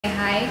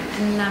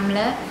Hi, നമ്മൾ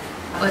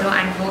ഒരു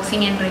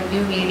unboxing and review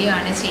video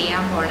ആണ്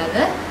ചെയ്യാൻ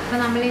പോകുന്നത്. അപ്പോൾ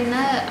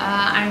നമ്മളിന്ന്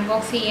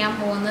അൺബോക്സ് ചെയ്യാൻ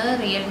പോകുന്നത്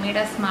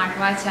റിയൽമിയുടെ സ്മാർട്ട്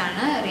വാച്ച്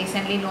ആണ്.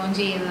 റീസെൻ്റ്ലി ലോഞ്ച്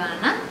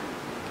ചെയ്തതാണ്.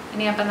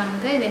 ഇനി അപ്പോൾ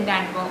നമുക്ക് ഇതിൻ്റെ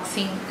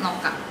അൺബോക്സിങ്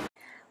നോക്കാം.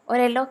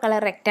 ഒരു യെല്ലോ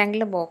കളർ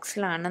റെക്റ്റാങ്കിൾ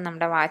ബോക്സിലാണ്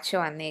നമ്മുടെ വാച്ച്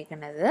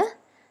വന്നിരിക്കുന്നത്.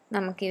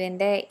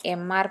 നമുക്കിതിൻ്റെ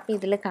MRP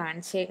ഇതിൽ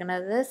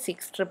കാണിച്ചേക്കുന്നത്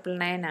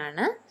 6999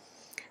 ആണ്.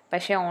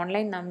 പക്ഷേ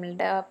ഓൺലൈൻ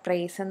നമ്മളുടെ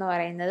പ്രൈസ് എന്ന്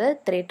പറയുന്നത്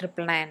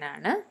 3999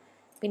 ആണ്.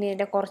 പിന്നെ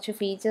ഇതിൻ്റെ കുറച്ച്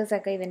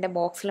ഫീച്ചേഴ്സൊക്കെ ഇതിൻ്റെ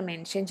ബോക്സിൽ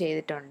മെൻഷൻ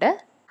ചെയ്തിട്ടുണ്ട്.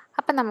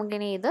 അപ്പം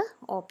നമുക്കിനി ഇത്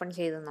ഓപ്പൺ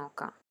ചെയ്ത്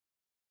നോക്കാം.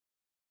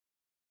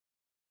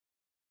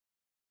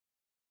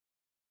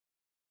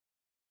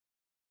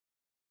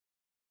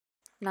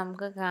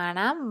 നമുക്ക്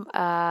കാണാം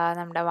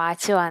നമ്മുടെ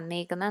വാച്ച്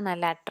വന്നിരിക്കുന്ന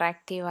നല്ല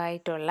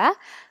അട്രാക്റ്റീവായിട്ടുള്ള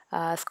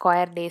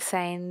സ്ക്വയർ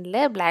ഡിസൈനിൽ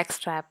ബ്ലാക്ക്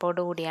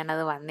സ്ട്രാപ്പോട് കൂടിയാണ്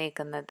അത്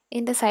വന്നിരിക്കുന്നത്.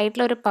 ഇതിൻ്റെ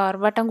സൈഡിലൊരു പവർ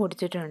ബട്ടൺ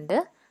കൊടുത്തിട്ടുണ്ട്.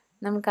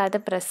 നമുക്കത്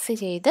പ്രസ്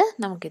ചെയ്ത്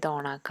നമുക്കിത്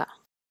ഓണാക്കാം.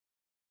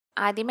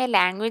 ആദ്യമേ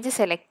ലാംഗ്വേജ്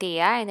സെലക്ട്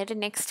ചെയ്യുക, എന്നിട്ട്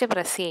നെക്സ്റ്റ്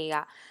പ്രസ് ചെയ്യുക.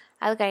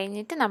 അത്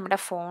കഴിഞ്ഞിട്ട് നമ്മുടെ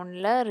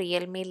ഫോണിൽ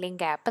റിയൽമി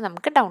ലിങ്ക് ആപ്പ്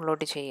നമുക്ക്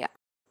ഡൗൺലോഡ് ചെയ്യാം.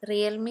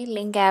 റിയൽമി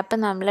ലിങ്ക് ആപ്പ്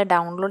നമ്മൾ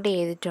ഡൗൺലോഡ്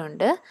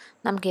ചെയ്തിട്ടുണ്ട്.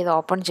 നമുക്കിത്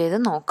ഓപ്പൺ ചെയ്ത്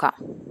നോക്കാം.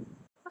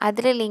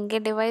 അതിൽ ലിങ്ക്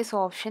ഡിവൈസ്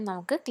ഓപ്ഷൻ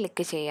നമുക്ക്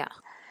ക്ലിക്ക് ചെയ്യാം.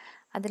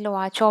 അതിൽ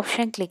വാച്ച്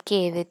ഓപ്ഷൻ ക്ലിക്ക്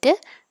ചെയ്തിട്ട്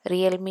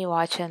റിയൽമി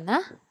വാച്ച് എന്ന്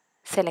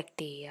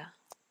സെലക്ട് ചെയ്യുക.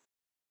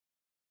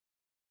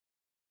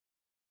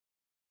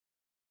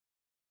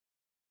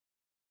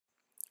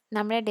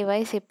 നമ്മുടെ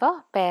ഡിവൈസ് ഇപ്പോൾ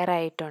പെയർ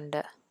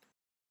ആയിട്ടുണ്ട്.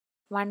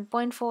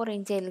 1.4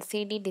 ഇഞ്ച്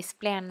LCD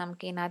ഡിസ്പ്ലേ ആണ്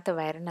നമുക്ക് ഇതിനകത്ത്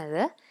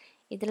വരുന്നത്.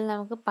 ഇതിൽ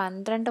നമുക്ക്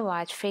 12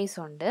 വാച്ച് ഫേസ്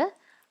ഉണ്ട്.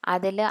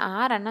 അതിൽ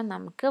 6 എണ്ണം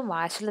നമുക്ക്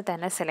വാച്ചിൽ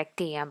തന്നെ സെലക്ട്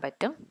ചെയ്യാൻ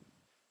പറ്റും.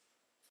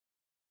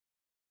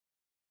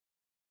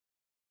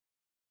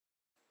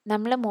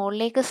 നമ്മൾ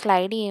മുകളിലേക്ക്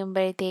സ്ലൈഡ്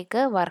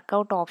ചെയ്യുമ്പോഴത്തേക്ക്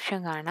വർക്കൗട്ട്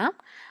ഓപ്ഷൻ കാണാം.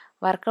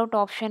 വർക്കൗട്ട്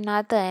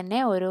ഓപ്ഷനകത്ത്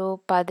തന്നെ ഒരു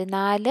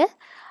 14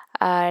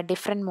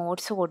 ഡിഫറെൻറ്റ്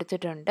മോഡ്സ്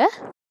കൊടുത്തിട്ടുണ്ട്.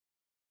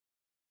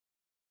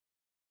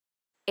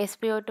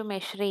 SpO2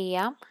 മെഷർ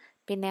ചെയ്യാം.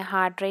 പിന്നെ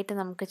ഹാർട്ട് റേറ്റ്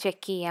നമുക്ക്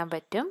ചെക്ക് ചെയ്യാൻ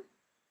പറ്റും.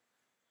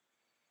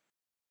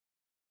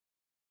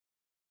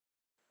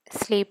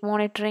 സ്ലീപ്പ്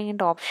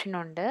മോണിറ്ററിങ്ങിൻ്റെ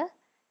ഓപ്ഷനുണ്ട്.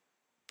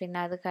 പിന്നെ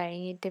അത്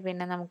കഴിഞ്ഞിട്ട്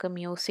പിന്നെ നമുക്ക്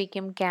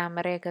മ്യൂസിക്കും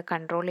ക്യാമറയൊക്കെ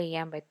കൺട്രോൾ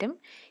ചെയ്യാൻ പറ്റും.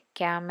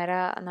 ക്യാമറ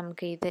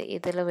നമുക്ക്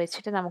ഇതിൽ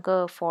വെച്ചിട്ട് നമുക്ക്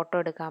ഫോട്ടോ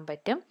എടുക്കാൻ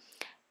പറ്റും.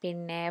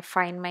 പിന്നെ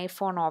find my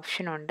phone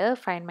ഓപ്ഷനുണ്ട്.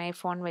 Find my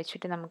phone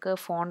വെച്ചിട്ട് നമുക്ക്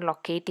ഫോൺ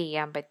ലൊക്കേറ്റ്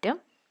ചെയ്യാൻ പറ്റും.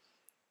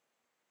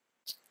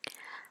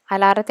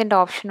 അലാറത്തിൻ്റെ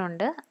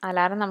ഓപ്ഷനുണ്ട്.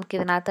 അലാറം നമുക്ക്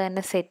ഇതിനകത്ത്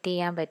തന്നെ സെറ്റ്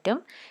ചെയ്യാൻ പറ്റും.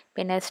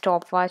 പിന്നെ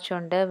സ്റ്റോപ്പ് വാച്ച്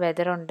ഉണ്ട്,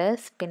 വെതറുണ്ട്.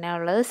 പിന്നെ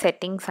ഉള്ളത്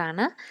സെറ്റിങ്സ്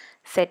ആണ്.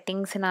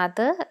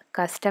 സെറ്റിങ്സിനകത്ത്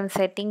കസ്റ്റം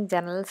സെറ്റിംഗ്,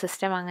 ജനറൽ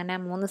സിസ്റ്റം, അങ്ങനെ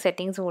 3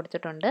 സെറ്റിങ്സ്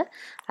കൊടുത്തിട്ടുണ്ട്.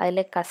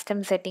 അതിൽ കസ്റ്റം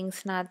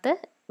സെറ്റിങ്സിനകത്ത്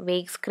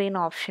വേക്ക് സ്ക്രീൻ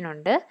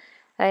ഓപ്ഷനുണ്ട്.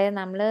 അതായത്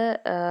നമ്മൾ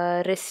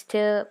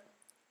റിസ്റ്റ്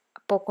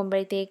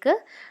പൊക്കുമ്പോഴത്തേക്ക്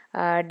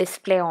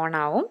ഡിസ്പ്ലേ ഓൺ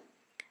ആവും.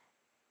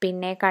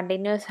 പിന്നെ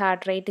കണ്ടിന്യൂസ്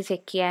ഹാർട്ട് റേറ്റ്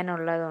ചെക്ക്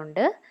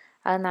ചെയ്യാനുള്ളതുണ്ട്.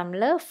 അത്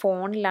നമ്മൾ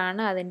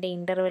ഫോണിലാണ് അതിൻ്റെ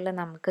ഇൻ്റർവെൽ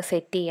നമുക്ക്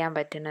സെറ്റ് ചെയ്യാൻ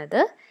പറ്റുന്നത്.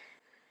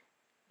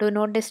 Do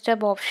not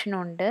disturb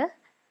ഓപ്ഷനുണ്ട്.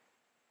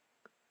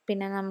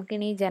 പിന്നെ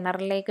നമുക്കിനി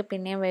ജനറലിലേക്ക്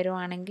പിന്നെയും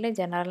വരുവാണെങ്കിൽ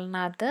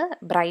ജനറലിനകത്ത്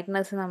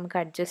ബ്രൈറ്റ്നസ് നമുക്ക്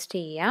അഡ്ജസ്റ്റ്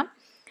ചെയ്യാം.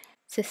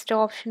 സിസ്റ്റം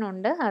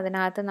ഓപ്ഷനുണ്ട്.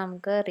 അതിനകത്ത്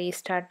നമുക്ക്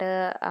റീസ്റ്റാർട്ട്,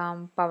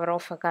 പവർ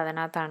ഓഫ് ഒക്കെ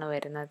അതിനകത്താണ്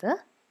വരുന്നത്.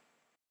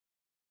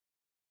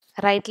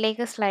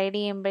 റൈറ്റിലേക്ക് സ്ലൈഡ്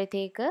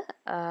ചെയ്യുമ്പോഴത്തേക്ക്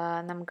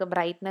നമുക്ക്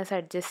ബ്രൈറ്റ്നസ്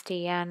അഡ്ജസ്റ്റ്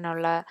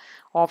ചെയ്യാനുള്ള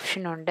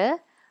ഓപ്ഷനുണ്ട്.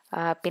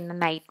 പിന്നെ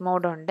നൈറ്റ്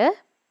മോഡുണ്ട്.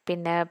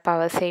 പിന്നെ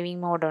പവർ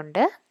സേവിങ്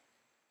മോഡുണ്ട്.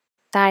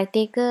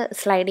 താഴത്തേക്ക്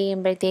സ്ലൈഡ്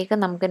ചെയ്യുമ്പോഴത്തേക്ക്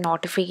നമുക്ക്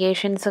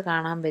നോട്ടിഫിക്കേഷൻസ്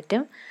കാണാൻ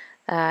പറ്റും.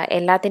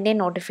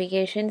 എല്ലാത്തിൻ്റെയും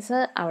നോട്ടിഫിക്കേഷൻസ്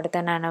അവിടെ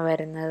തന്നെയാണ്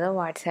വരുന്നത്.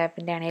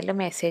 വാട്സാപ്പിൻ്റെ ആണെങ്കിലും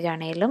മെസ്സേജ്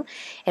ആണെങ്കിലും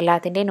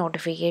എല്ലാത്തിൻ്റെയും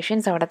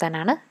നോട്ടിഫിക്കേഷൻസ് അവിടെ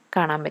തന്നെയാണ്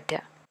കാണാൻ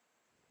പറ്റുക.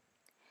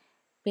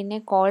 പിന്നെ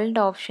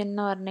കോളിൻ്റെ ഓപ്ഷൻ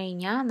എന്ന് പറഞ്ഞു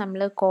കഴിഞ്ഞാൽ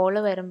നമ്മൾ കോള്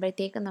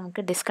വരുമ്പോഴത്തേക്ക്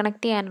നമുക്ക്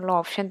ഡിസ്കണക്ട് ചെയ്യാനുള്ള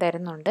ഓപ്ഷൻ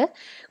തരുന്നുണ്ട്.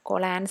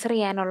 കോൾ ആൻസർ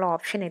ചെയ്യാനുള്ള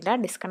ഓപ്ഷൻ ഇല്ല.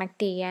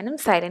 ഡിസ്കണക്ട് ചെയ്യാനും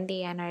സൈലൻറ്റ്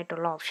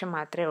ചെയ്യാനായിട്ടുള്ള ഓപ്ഷൻ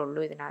മാത്രമേ ഉള്ളൂ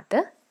ഇതിനകത്ത്.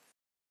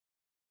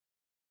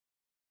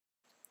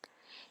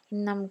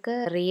 ഇനി നമുക്ക്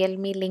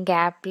റിയൽമി ലിങ്ക്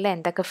ആപ്പിൽ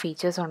എന്തൊക്കെ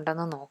ഫീച്ചേഴ്സ്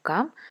ഉണ്ടെന്ന്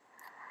നോക്കാം.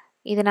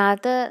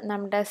 ഇതിനകത്ത്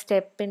നമ്മുടെ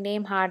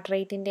സ്റ്റെപ്പിൻ്റെയും ഹാർട്ട്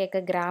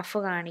റേറ്റിൻ്റെയൊക്കെ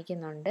ഗ്രാഫ്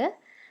കാണിക്കുന്നുണ്ട്.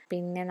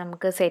 പിന്നെ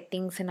നമുക്ക്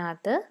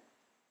സെറ്റിങ്സിനകത്ത്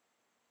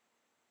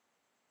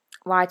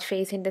വാച്ച്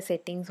ഫേസിൻ്റെ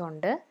സെറ്റിങ്സ്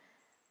ഉണ്ട്.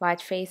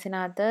 വാച്ച്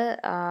ഫേസിനകത്ത്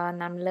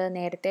നമ്മൾ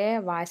നേരത്തെ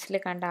വാച്ചിൽ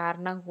കണ്ട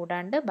 6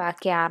 കൂടാണ്ട്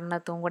ബാക്കി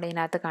 6 കൂടെ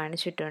ഇതിനകത്ത്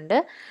കാണിച്ചിട്ടുണ്ട്.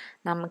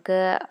 നമുക്ക്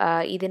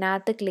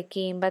ഇതിനകത്ത് ക്ലിക്ക്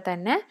ചെയ്യുമ്പോൾ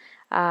തന്നെ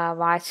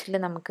വാച്ചിൽ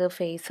നമുക്ക്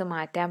ഫേസ്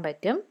മാറ്റാൻ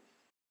പറ്റും.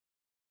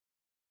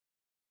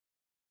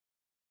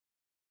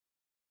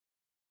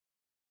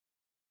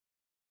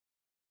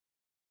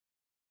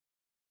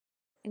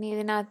 ഇനി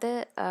ഇതിനകത്ത്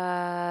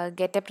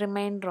ഗെറ്റപ്പ്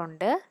റിമൈൻഡർ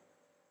ഉണ്ട്.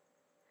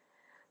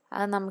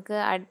 അത് നമുക്ക്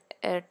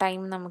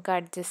ടൈം നമുക്ക്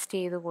അഡ്ജസ്റ്റ്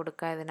ചെയ്ത്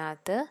കൊടുക്കാം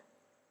ഇതിനകത്ത്.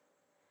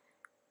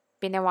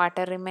 പിന്നെ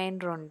വാട്ടർ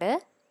റിമൈൻഡർ ഉണ്ട്.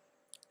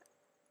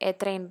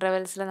 എത്ര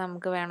ഇൻ്റർവെൽസിൽ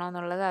നമുക്ക്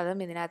വേണമെന്നുള്ളത്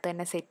അതും ഇതിനകത്ത്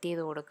തന്നെ സെറ്റ്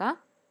ചെയ്ത് കൊടുക്കാം.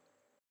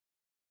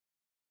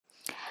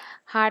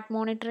 ഹാർട്ട്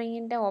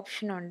മോണിറ്ററിങ്ങിൻ്റെ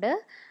ഓപ്ഷനുണ്ട്.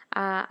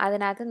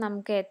 അതിനകത്ത്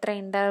നമുക്ക് എത്ര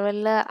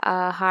ഇൻ്റർവെല്ലിൽ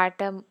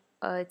ഹാർട്ട്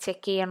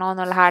ചെക്ക്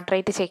ചെയ്യണമെന്നുള്ള ഹാർട്ട്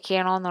റേറ്റ് ചെക്ക്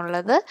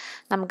ചെയ്യണമെന്നുള്ളത്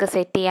നമുക്ക്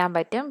സെറ്റ് ചെയ്യാൻ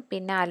പറ്റും.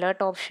 പിന്നെ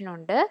അലേർട്ട്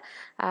ഓപ്ഷനുണ്ട്.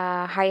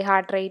 ഹൈ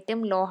ഹാർട്ട്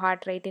റേറ്റും ലോ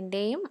ഹാർട്ട്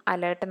റേറ്റിൻ്റെയും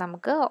അലേർട്ട്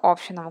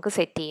നമുക്ക്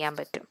സെറ്റ് ചെയ്യാൻ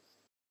പറ്റും.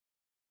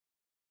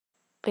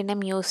 പിന്നെ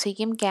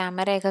മ്യൂസിക്കും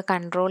ക്യാമറയൊക്കെ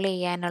കൺട്രോൾ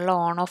ചെയ്യാനുള്ള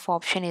ഓൺ ഓഫ്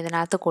ഓപ്ഷൻ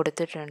ഇതിനകത്ത്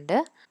കൊടുത്തിട്ടുണ്ട്.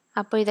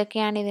 അപ്പോൾ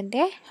ഇതൊക്കെയാണ്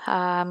ഇതിൻ്റെ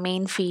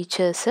മെയിൻ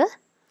ഫീച്ചേഴ്സ്.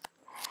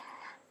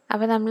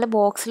 അപ്പോൾ നമ്മൾ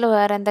ബോക്സിൽ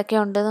വേറെ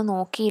എന്തൊക്കെയുണ്ടെന്ന്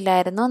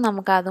നോക്കിയില്ലായിരുന്നു.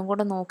 നമുക്ക് അതും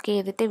കൂടെ നോക്കി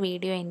ചെയ്തിട്ട്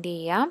വീഡിയോ എൻഡ്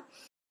ചെയ്യാം.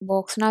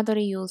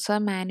 ബോക്സിനകത്തൊരു യൂസർ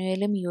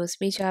മാനുവലും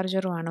USB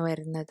ചാർജറുമാണ്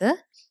വരുന്നത്.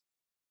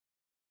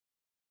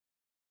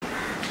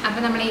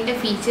 അപ്പോൾ നമ്മൾ ഇതിൻ്റെ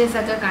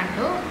ഫീച്ചേഴ്സൊക്കെ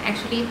കണ്ടു.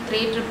 ആക്ച്വലി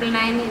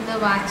 3999 ഇത്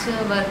വാച്ച്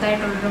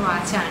വെർത്തായിട്ടുള്ളൊരു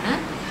വാച്ചാണ്.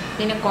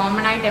 പിന്നെ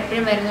കോമൺ ആയിട്ട്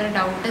എപ്പോഴും വരുന്നൊരു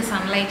ഡൗട്ട്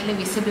സൺലൈറ്റിൽ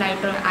വിസിബിൾ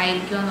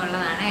ആയിരിക്കുമോ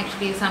എന്നുള്ളതാണ്.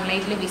 ആക്ച്വലി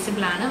സൺലൈറ്റിൽ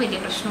വിസിബിളാണ്, വലിയ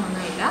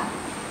പ്രശ്നമൊന്നുമില്ല.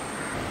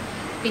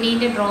 പിന്നെ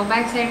ഇതിൻ്റെ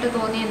ഡ്രോബാക്സ് ആയിട്ട്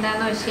തോന്നി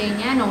എന്താണെന്ന് വെച്ച്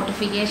കഴിഞ്ഞാൽ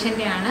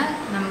നോട്ടിഫിക്കേഷൻ്റെ ആണ്.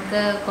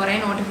 നമുക്ക് കുറേ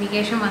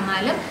നോട്ടിഫിക്കേഷൻ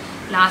വന്നാലും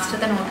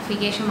ലാസ്റ്റത്തെ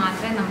നോട്ടിഫിക്കേഷൻ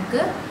മാത്രമേ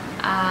നമുക്ക്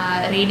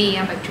റീഡ്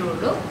ചെയ്യാൻ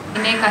പറ്റുള്ളൂ.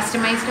 പിന്നെ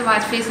കസ്റ്റമൈസ്ഡ്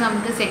വാച്ച് ഫേസ്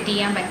നമുക്ക് സെറ്റ്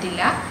ചെയ്യാൻ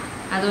പറ്റില്ല,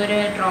 അതൊരു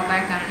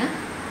ഡ്രോബാക്കാണ്.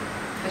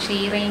 പക്ഷേ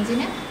ഈ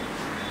റേഞ്ചിന്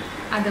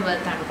അത്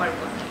വെർത്താണ്,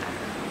 കുഴപ്പമൊന്നുമില്ല.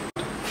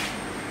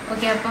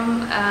 ഓക്കെ, അപ്പം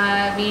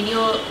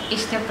വീഡിയോ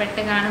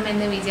ഇഷ്ടപ്പെട്ട്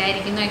കാണുമെന്ന്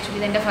വിചാരിക്കുന്നു. ആക്ച്വലി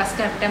ഇതെൻ്റെ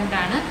ഫസ്റ്റ് അറ്റംപ്റ്റ്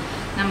ആണ്.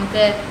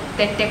 നമുക്ക്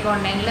തെറ്റൊക്കെ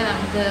ഉണ്ടെങ്കിൽ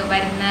നമുക്ക്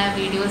വരുന്ന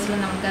വീഡിയോസിൽ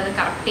നമുക്കത്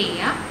കറക്റ്റ്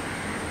ചെയ്യാം.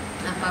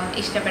 അപ്പം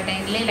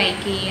ഇഷ്ടപ്പെട്ടെങ്കിൽ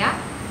ലൈക്ക് ചെയ്യുക,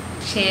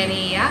 ഷെയർ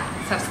ചെയ്യുക,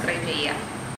 സബ്സ്ക്രൈബ് ചെയ്യുക.